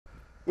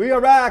We are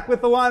back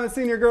with the Lima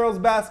Senior Girls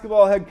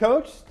Basketball head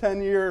coach,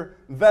 10-year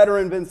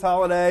veteran Vince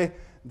Holliday,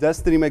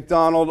 Destiny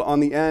McDonald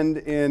on the end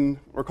in,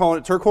 we're calling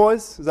it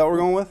turquoise? Is that what we're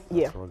going with?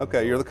 Yeah.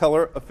 Okay, you're the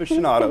color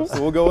aficionado,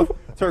 so we'll go with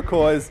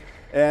turquoise.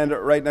 And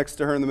right next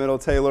to her in the middle,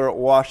 Taylor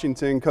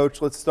Washington. Coach,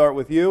 let's start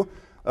with you.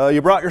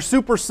 You brought your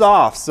super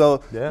softs,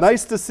 so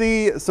nice to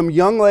see some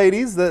young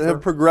ladies that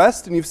have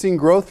progressed, and you've seen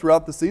growth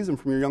throughout the season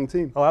from your young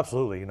team. Oh,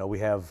 absolutely. You know, we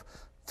have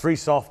 3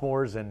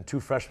 sophomores and 2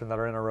 freshmen that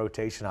are in our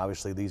rotation.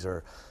 Obviously, these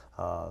are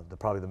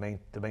probably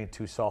the main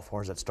 2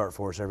 sophomores that start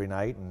for us every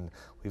night, and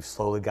we've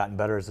slowly gotten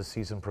better as the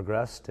season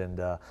progressed. And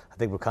I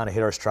think we've kind of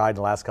hit our stride in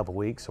the last couple of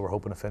weeks, so we're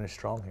hoping to finish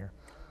strong here.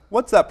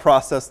 What's that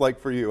process like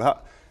for you?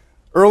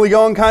 Early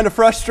going, kind of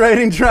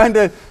frustrating, trying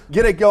to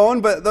get it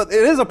going, but it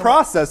is a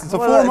process. It's a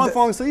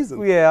 4-month-long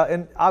season. Yeah,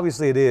 and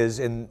obviously it is.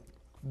 And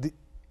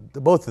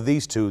both of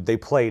these two, they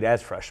played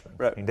as freshmen.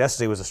 Right. I mean,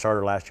 Destiny was a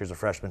starter last year as a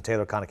freshman.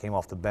 Taylor kind of came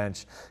off the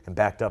bench and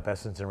backed up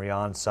Essence and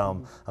Rion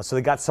some. So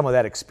they got some of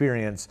that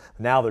experience.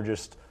 Now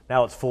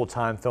it's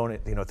full-time, thrown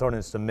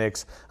into the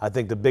mix. I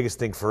think the biggest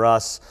thing for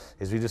us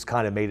is we just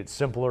kind of made it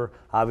simpler.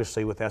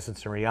 Obviously, with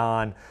Essence and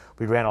Rion,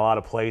 we ran a lot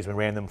of plays. We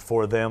ran them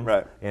for them,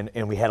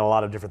 and we had a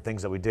lot of different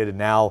things that we did. And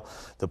now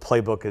the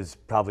playbook is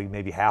probably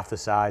maybe half the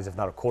size, if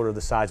not a quarter of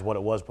the size of what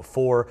it was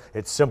before.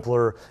 It's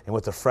simpler, and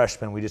with the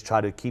freshmen, we just try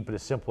to keep it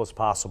as simple as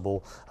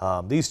possible.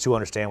 These two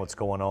understand what's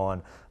going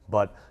on,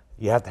 but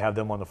you have to have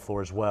them on the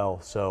floor as well.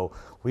 So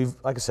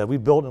like I said,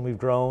 we've built and we've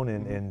grown,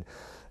 and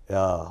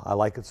I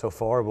like it so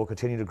far. We'll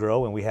continue to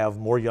grow, and we have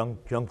more young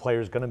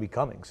players going to be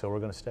coming, so we're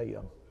going to stay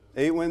young.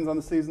 8 wins on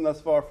the season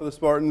thus far for the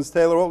Spartans.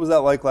 Taylor, what was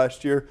that like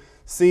last year?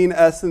 Seeing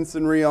Essence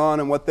and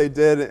Rion and what they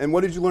did, and what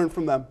did you learn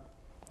from them?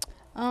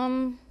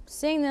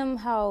 Seeing them,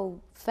 how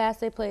fast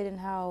they played and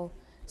how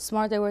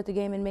smart they were at the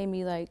game, it made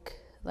me like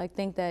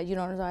think that you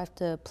don't have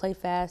to play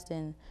fast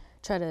and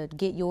try to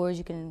get yours.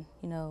 You can,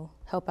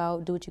 help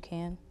out, do what you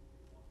can.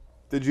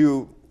 Did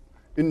you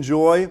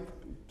enjoy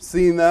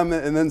seeing them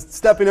and then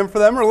stepping in for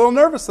them, or a little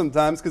nervous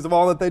sometimes because of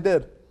all that they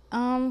did?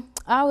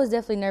 I was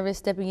definitely nervous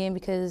stepping in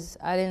because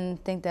I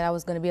didn't think that I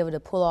was going to be able to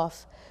pull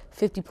off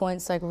 50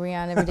 points like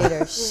Rion every day,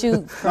 to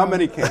shoot from not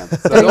many can,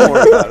 so don't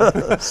worry about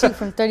it. Shoot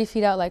from 30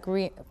 feet out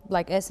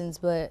like Essence,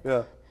 but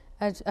yeah.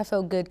 I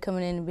felt good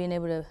coming in and being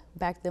able to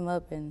back them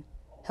up and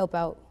help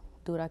out,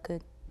 do what I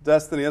could.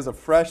 Destiny, as a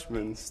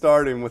freshman,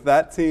 starting with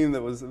that team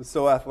that was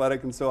so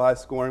athletic and so high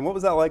scoring, what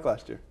was that like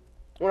last year?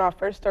 When I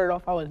first started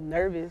off, I was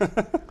nervous.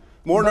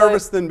 More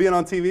nervous than being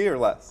on TV or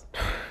less?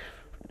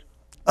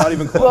 Not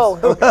even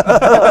close.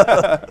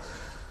 Well,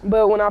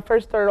 but when I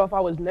first started off, I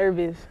was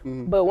nervous.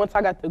 But once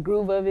I got the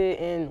groove of it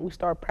and we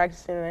started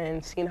practicing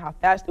and seeing how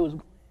fast it was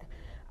going,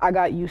 I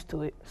got used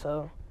to it.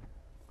 So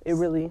it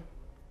really.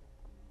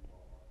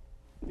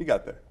 You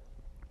got there.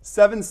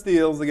 7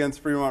 steals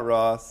against Fremont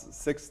Ross,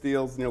 6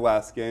 steals in your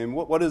last game.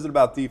 What is it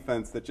about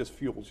defense that just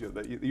fuels you,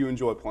 that you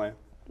enjoy playing?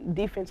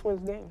 Defense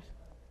wins games.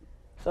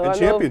 So and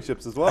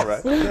championships as well,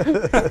 right?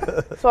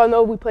 So I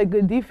know if we play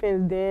good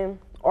defense, then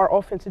our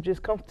offense will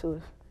just come to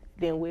us.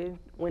 Then we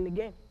win the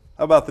game.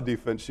 How about the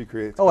defense she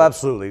creates? Oh,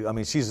 absolutely. I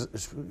mean, she's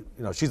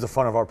the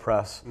front of our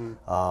press.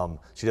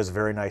 She does a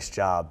very nice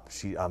job.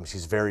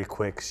 She's very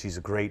quick. She's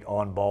a great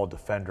on-ball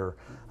defender.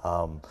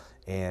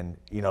 And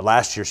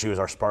last year she was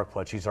our spark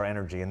plug. She's our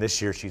energy, and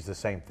this year she's the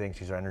same thing.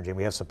 She's our energy, and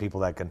we have some people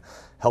that can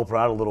help her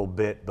out a little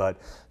bit. But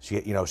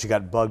she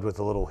got bugged with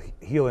a little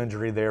heel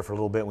injury there for a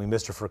little bit. And we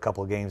missed her for a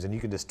couple of games, and you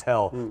can just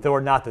tell that we're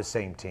not the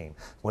same team.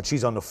 When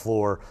she's on the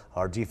floor,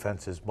 our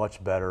defense is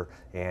much better,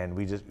 and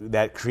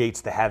that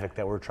creates the havoc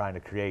that we're trying to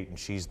create, and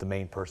she's the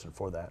main person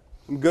for that.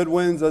 Some good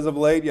wins as of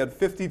late. You had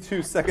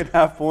 52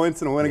 second-half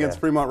points in a win against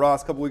Fremont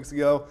Ross a couple weeks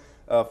ago.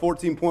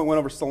 14-point win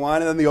over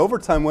Salina, and then the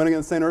overtime win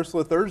against St.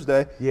 Ursula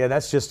Thursday. Yeah,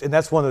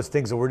 that's one of those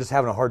things that we're just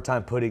having a hard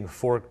time putting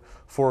four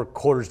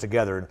quarters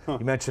together. And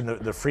you mentioned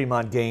the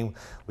Fremont game.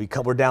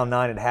 We're down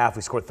 9 at half.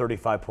 We scored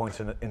 35 points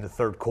in the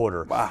third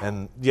quarter. Wow.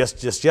 And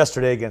just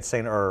yesterday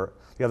the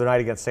other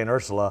night against St.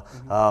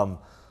 Ursula,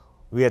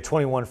 we had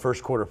 21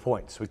 first quarter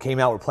points. We came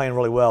out, we're playing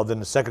really well. Then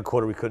the second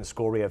quarter we couldn't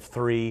score. We had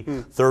 3.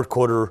 Third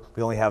quarter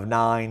we only have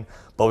 9.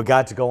 But we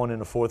got to going in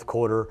the fourth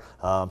quarter.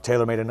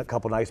 Taylor made a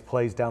couple nice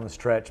plays down the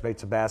stretch, made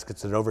some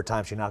baskets. At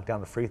overtime she knocked down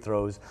the free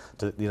throws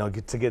to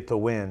get the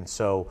win.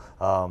 So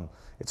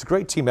it's a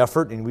great team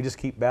effort, and we just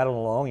keep battling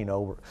along.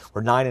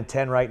 We're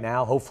 9-10 right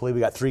now. Hopefully we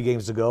got 3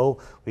 games to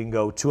go. We can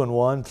go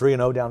 2-1,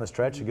 3-0 down the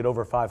stretch and get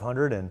over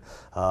 500. And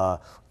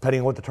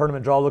depending on what the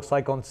tournament draw looks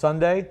like on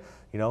Sunday,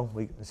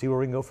 we can see where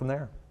we can go from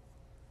there.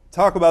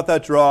 Talk about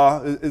that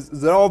draw.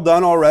 Is it all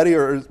done already,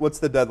 or what's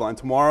the deadline?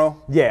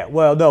 Tomorrow? Yeah,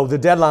 well, no, the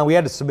deadline, we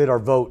had to submit our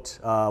vote.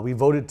 We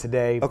voted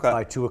today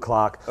by 2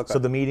 o'clock. Okay. So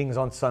the meeting's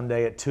on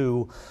Sunday at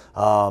 2.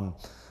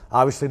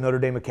 Obviously, Notre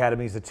Dame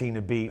Academy is the team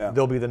to beat. Yeah.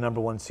 They'll be the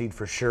 #1 seed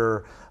for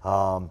sure.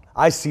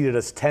 I seeded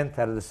us 10th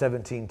out of the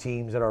 17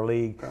 teams in our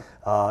league,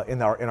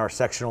 in our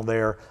sectional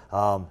there.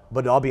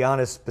 But I'll be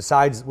honest,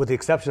 with the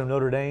exception of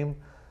Notre Dame,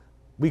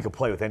 we could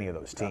play with any of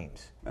those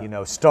teams. You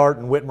know, Start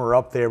and Whitmer are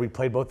up there. We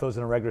played both those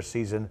in a regular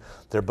season.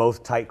 They're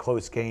both tight,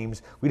 close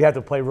games. We'd have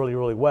to play really,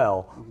 really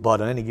well,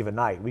 but on any given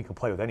night, we can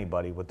play with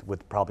anybody,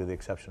 with probably the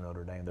exception of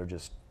Notre Dame. They're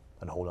just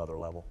a whole other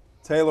level.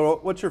 Taylor,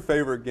 what's your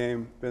favorite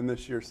game been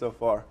this year so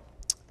far?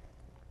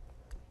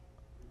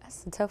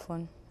 That's a tough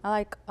one.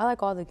 I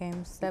like all the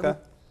games that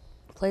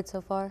we played so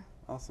far.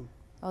 Awesome.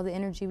 All the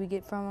energy we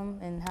get from them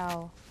and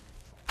how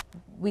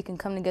we can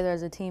come together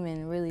as a team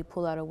and really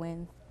pull out a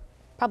win.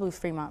 Probably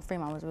Fremont.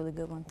 Fremont was a really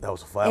good one. That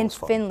was fun. And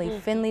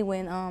Finley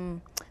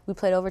when we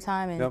played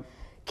overtime and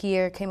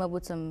Kier came up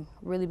with some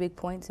really big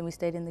points and we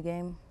stayed in the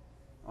game.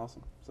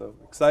 Awesome. So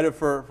excited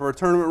for a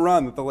tournament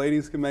run that the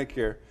ladies can make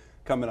here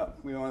coming up.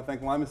 We want to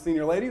thank Lima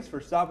Senior Ladies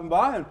for stopping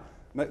by.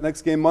 And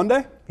next game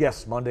Monday?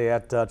 Yes, Monday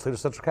at Toledo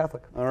Central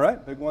Catholic. All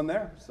right, big one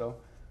there. So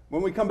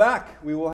when we come back, we will